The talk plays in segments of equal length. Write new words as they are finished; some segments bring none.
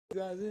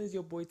guys? It is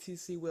your boy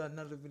TC with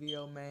another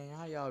video, man.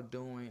 How y'all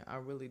doing? I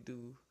really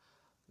do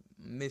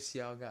miss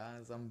y'all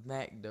guys. I'm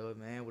back though,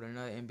 man, with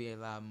another NBA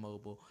Live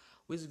Mobile.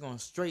 We're just going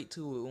straight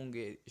to it. We're gonna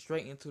get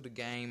straight into the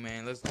game,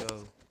 man. Let's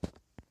go.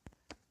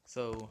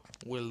 So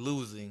we're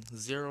losing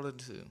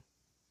 0-2,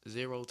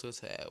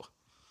 0-2.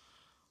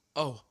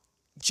 Oh,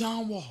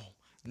 John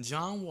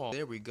Wall.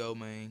 There we go,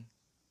 man.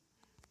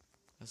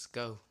 Let's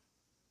go.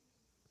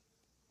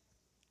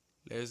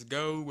 Let's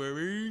go,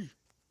 baby.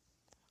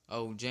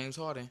 Oh, James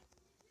Harden.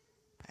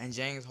 And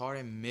James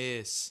Harden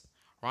miss.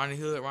 Ronnie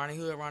Hood.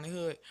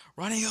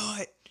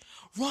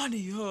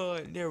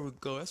 There we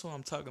go. That's what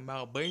I'm talking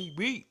about,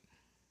 baby.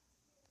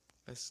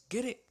 Let's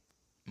get it,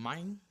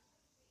 man.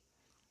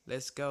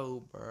 Let's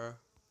go, bruh.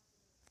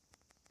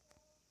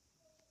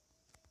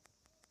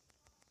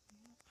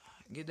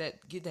 Get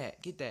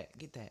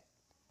that.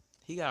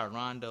 He got a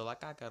Rondo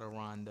like I got a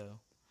Rondo.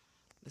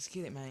 Let's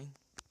get it, man.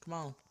 Come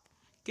on.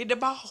 Get the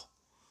ball.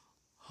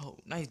 Oh,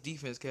 nice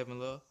defense, Kevin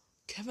Love.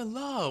 Kevin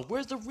Love,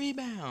 where's the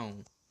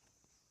rebound?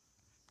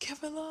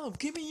 Kevin Love,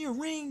 give me your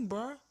ring,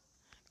 bruh.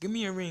 Give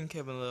me your ring,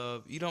 Kevin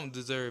Love. You don't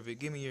deserve it.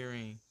 Give me your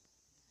ring.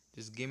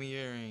 Just give me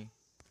your ring.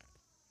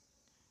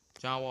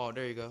 John Wall,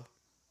 there you go.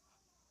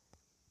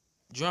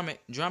 Drum it.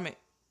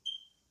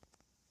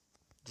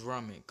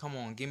 Come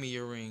on, give me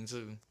your ring,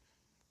 too.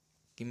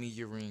 Give me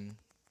your ring.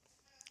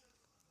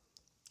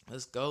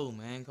 Let's go,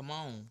 man. Come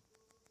on.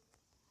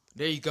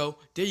 There you go,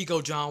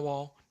 John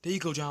Wall.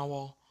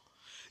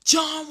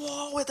 John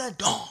Wall with a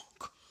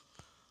dunk.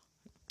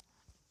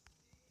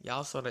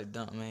 Y'all saw that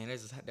dunk, man.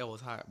 That was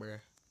hot, bro.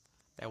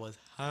 That was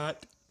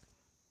hot.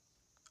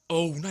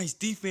 Oh, nice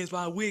defense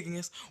by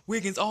Wiggins.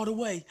 Wiggins all the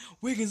way.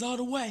 Wiggins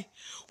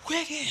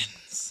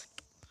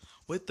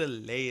with the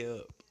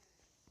layup.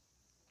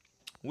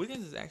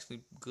 Wiggins is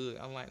actually good.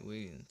 I like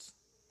Wiggins.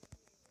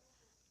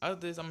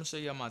 After this, I'm going to show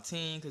y'all my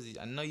team because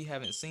I know you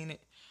haven't seen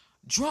it.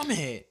 Drum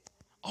it.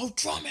 Oh,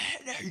 drum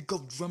it. There you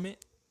go, drum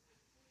it.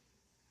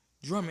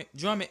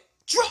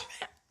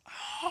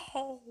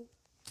 Oh,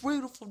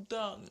 beautiful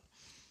dunk.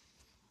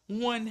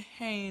 One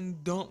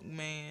hand dunk,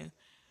 man.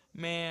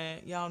 Man,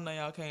 y'all know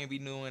y'all can't be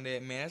doing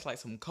that, man. That's like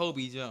some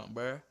Kobe jump,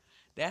 bruh.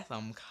 That's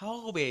some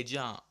Kobe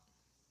jump.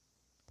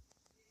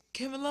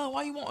 Kevin Love,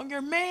 why you want on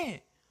your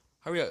man?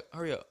 Hurry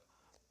up.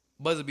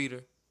 Buzzer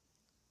beater.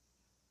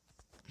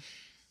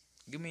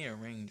 Give me a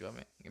ring, drum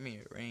it. Give me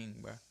a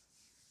ring, bruh.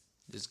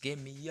 Just give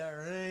me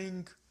your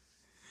ring.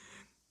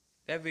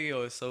 That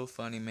video is so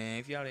funny, man.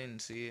 If y'all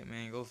didn't see it,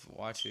 man, go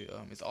watch it.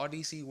 It's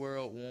RDC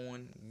World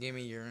 1. Give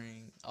me your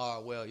ring.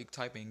 Well, you can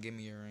type in "give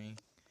me your ring."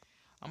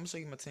 I'm gonna show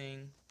you my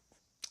team,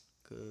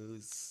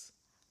 cause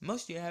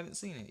most of you haven't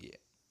seen it yet.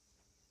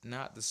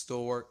 Not the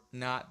store.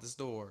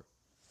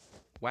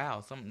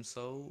 Wow, something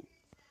sold.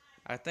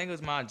 I think it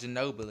was my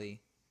Ginobili.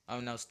 Oh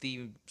no,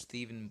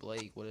 Stephen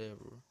Blake,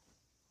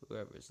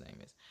 whoever his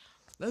name is.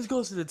 Let's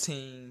go to the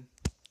team.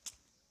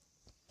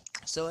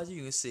 So as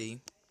you can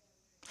see,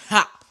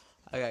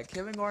 I got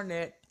Kevin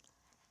Garnett,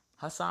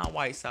 Hassan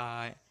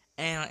Whiteside,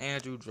 and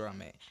Andrew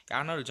Drummond.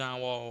 Y'all know the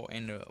John Wall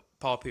and the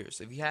Paul Pierce.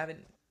 If you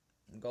haven't,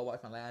 go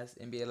watch my last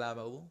NBA Live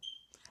Mobile.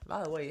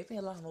 By the way,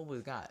 NBA Live Mobile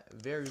has got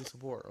very good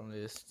support on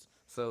this,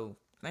 so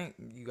thank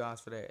you guys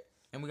for that.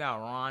 And we got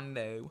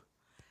Rondo.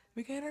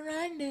 And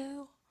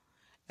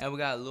we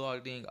got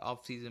Lil Ding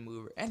off-season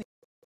mover.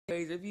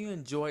 Anyways, if you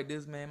enjoyed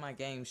this, man, my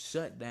game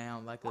shut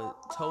down like a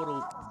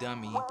total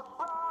dummy.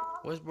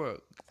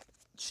 Westbrook,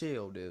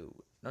 chill, dude.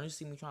 Don't you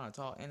see me trying to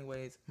talk?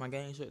 Anyways, my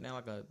game shut down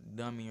like a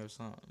dummy or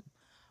something.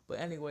 But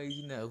anyways,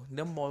 you know,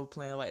 them boys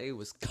playing like it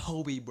was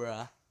Kobe,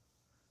 bruh.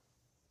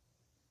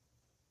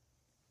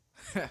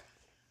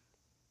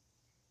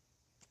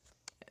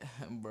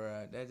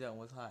 Bruh, that jump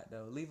was hot,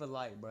 though. Leave a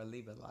like,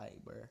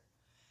 bruh.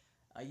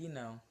 You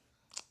know,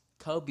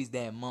 Kobe's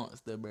that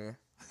monster, bruh.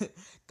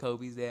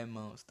 Kobe's that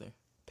monster.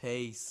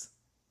 Peace.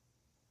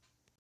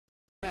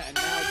 And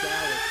now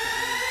Dallas.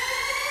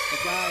 The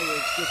guy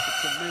is just a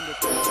tremendous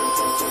Bryant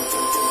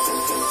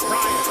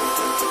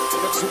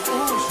gets some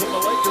ooze from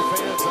the Laker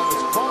fans on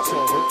his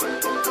crossover.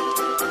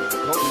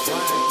 Kobe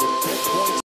Bryant with